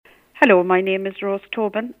Hello, my name is Rose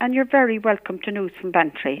Tobin, and you're very welcome to News from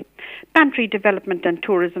Bantry. Bantry Development and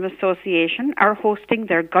Tourism Association are hosting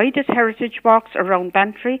their guided heritage walks around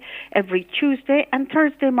Bantry every Tuesday and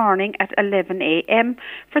Thursday morning at 11 a.m.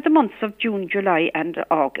 for the months of June, July and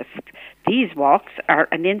August. These walks are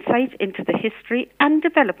an insight into the history and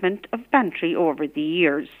development of Bantry over the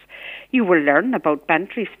years. You will learn about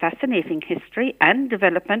Bantry's fascinating history and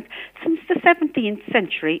development since the 17th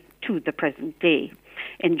century to the present day.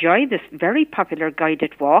 Enjoy this very popular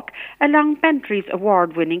guided walk along Bantry's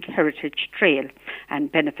award-winning heritage trail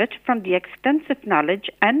and benefit from the extensive knowledge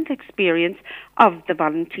and experience of the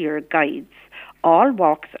volunteer guides. All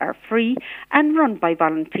walks are free and run by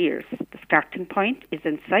volunteers. The starting point is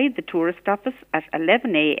inside the tourist office at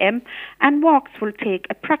 11 a.m. and walks will take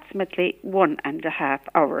approximately 1.5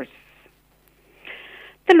 hours.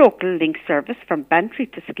 The local link service from Bantry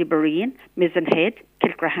to Skibbereen, Mizenhead,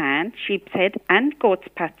 Kilcrahan, Sheepshead and Goats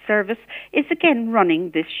Path service is again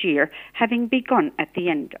running this year, having begun at the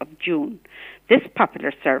end of June. This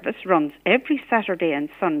popular service runs every Saturday and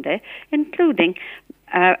Sunday, including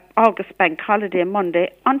August Bank Holiday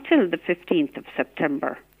Monday until the 15th of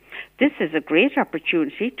September. This is a great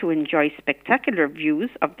opportunity to enjoy spectacular views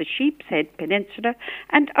of the Sheepshead Peninsula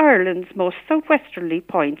and Ireland's most southwesterly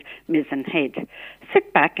point, Mizenhead.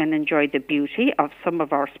 Sit back and enjoy the beauty of some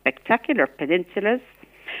of our spectacular peninsulas.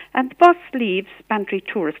 And the bus leaves Bantry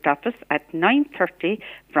Tourist Office at 9:30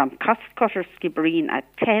 from Costcutter Skibbereen at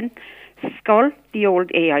 10, Skull, the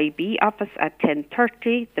old AIB office at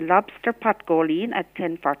 10:30, the Lobster Pot Goleen at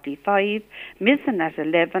 10:45, Mizen at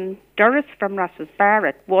 11, Durris from Ross's Bar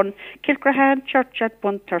at 1, Kilcrahan Church at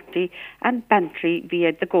 1:30 and Bantry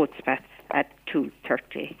via the Goats Path at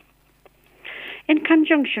 2:30. In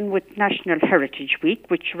conjunction with National Heritage Week,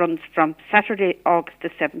 which runs from Saturday, August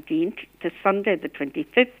the 17th to Sunday the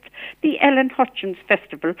 25th, the Ellen Hutchins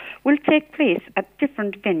Festival will take place at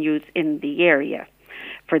different venues in the area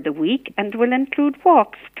for the week and will include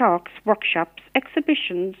walks, talks, workshops,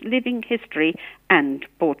 exhibitions, living history and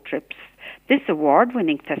boat trips. This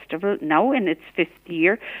award-winning festival, now in its 5th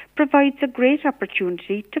year, provides a great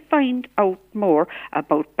opportunity to find out more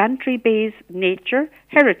about Bantry Bay's nature,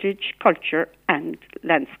 heritage, culture and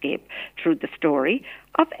landscape through the story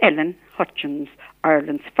of Ellen Hutchins,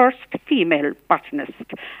 Ireland's first female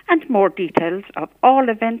botanist, and more details of all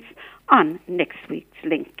events on next week's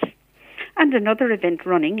link. And another event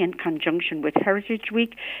running in conjunction with Heritage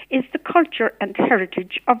Week is the Culture and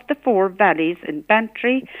Heritage of the Four Valleys in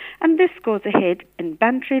Bantry, and this goes ahead in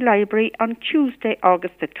Bantry Library on Tuesday,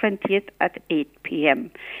 August the 20th at 8 p.m.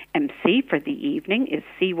 MC for the evening is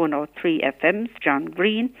C103 FM's John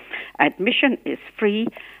Green. Admission is free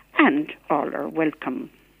and all are welcome.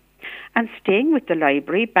 And staying with the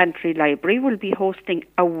library, Bantry Library will be hosting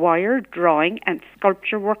a wire drawing and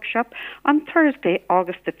sculpture workshop on Thursday,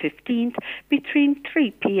 August the 15th between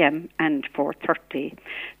 3 p.m. and 4:30.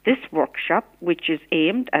 This workshop, which is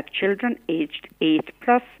aimed at children aged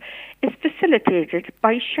 8+, is facilitated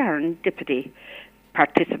by Sharon Dippity.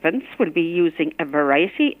 Participants will be using a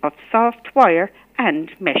variety of soft wire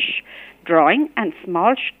and mesh. Drawing and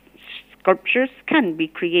small sculptures can be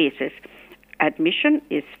created. Admission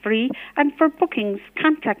is free, and for bookings,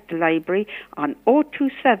 contact the library on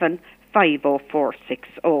 027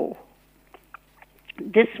 50460.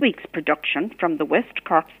 This week's production from the West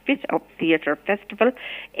Cork Fit Up Theatre Festival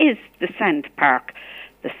is The Sand Park.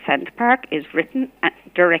 The Sand Park is written,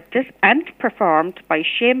 directed and performed by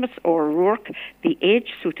Seamus O'Rourke. The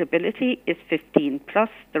age suitability is 15+.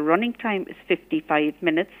 The running time is 55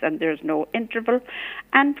 minutes and there's no interval,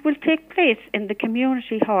 and will take place in the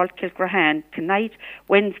Community Hall Kilcrahan tonight,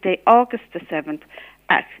 Wednesday, August the 7th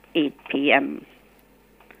at 8 p.m.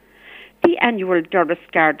 The annual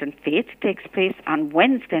Durris Garden Fete takes place on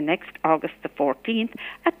Wednesday next, August the 14th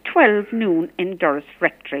at 12 noon in Durris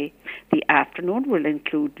Rectory. The afternoon will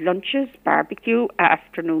include lunches, barbecue,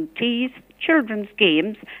 afternoon teas, children's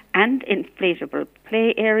games and inflatable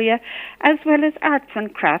play area, as well as arts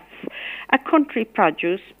and crafts, a country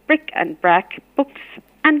produce, brick and brack, books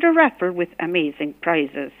and a raffle with amazing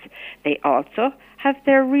prizes. They also have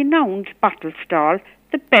their renowned bottle stall,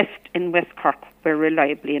 the best in West Cork, we're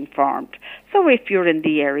reliably informed. So if you're in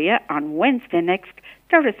the area on Wednesday next,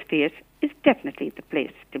 Durris Fete is definitely the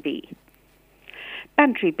place to be.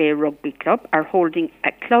 Bantry Bay Rugby Club are holding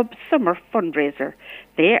a club summer fundraiser.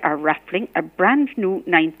 They are raffling a brand new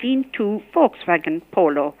 19.2 Volkswagen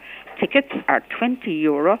Polo. Tickets are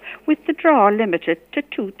 €20 with the draw limited to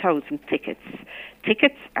 2,000 tickets.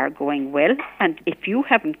 Tickets are going well, and if you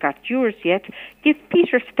haven't got yours yet, give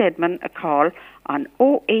Peter Stedman a call on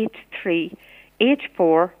 083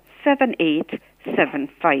 8478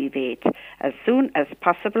 758 as soon as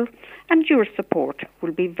possible, and your support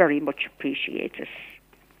will be very much appreciated.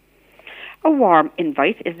 A warm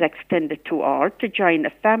invite is extended to all to join a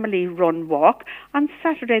family-run walk on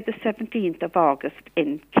Saturday the 17th of August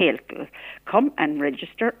in Cailkel. Come and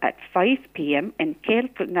register at 5 p.m. in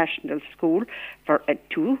Cailkel National School for a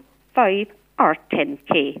 2, 5 or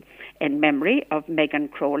 10k in memory of Megan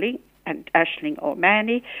Crowley and Aisling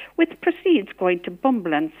O'Mahony, with proceeds going to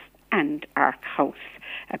Bumbleance and Ark House.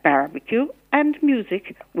 A barbecue and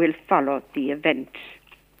music will follow the event.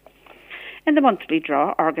 In the monthly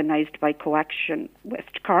draw organised by Coaction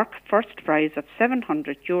West Cork, first prize of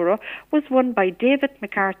 €700 was won by David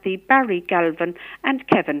McCarthy, Barry Galvin and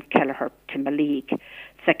Kevin Kelleher Timoleague.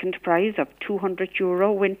 Second prize of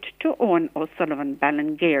 €200 went to Owen O'Sullivan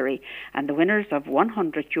Ballingeary, and the winners of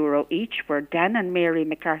 €100 each were Dan and Mary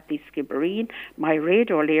McCarthy Skibbereen, Myraid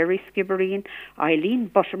O'Leary Skibbereen, Eileen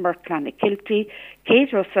Buttimer Clonakilty,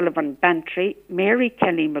 Kate O'Sullivan Bantry, Mary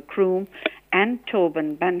Kelly Macroom, Anne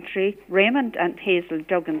Tobin Bantry, Raymond and Hazel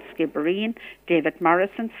Duggan Skibbereen, David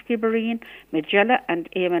Morrison Skibbereen, Magella and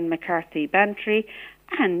Eamon McCarthy Bantry,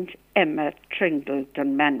 and Emma Tringle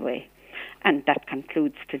Dunmanway. And that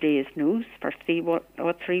concludes today's news for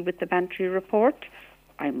C103 with the Bantry Report.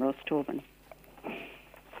 I'm Rose Tobin.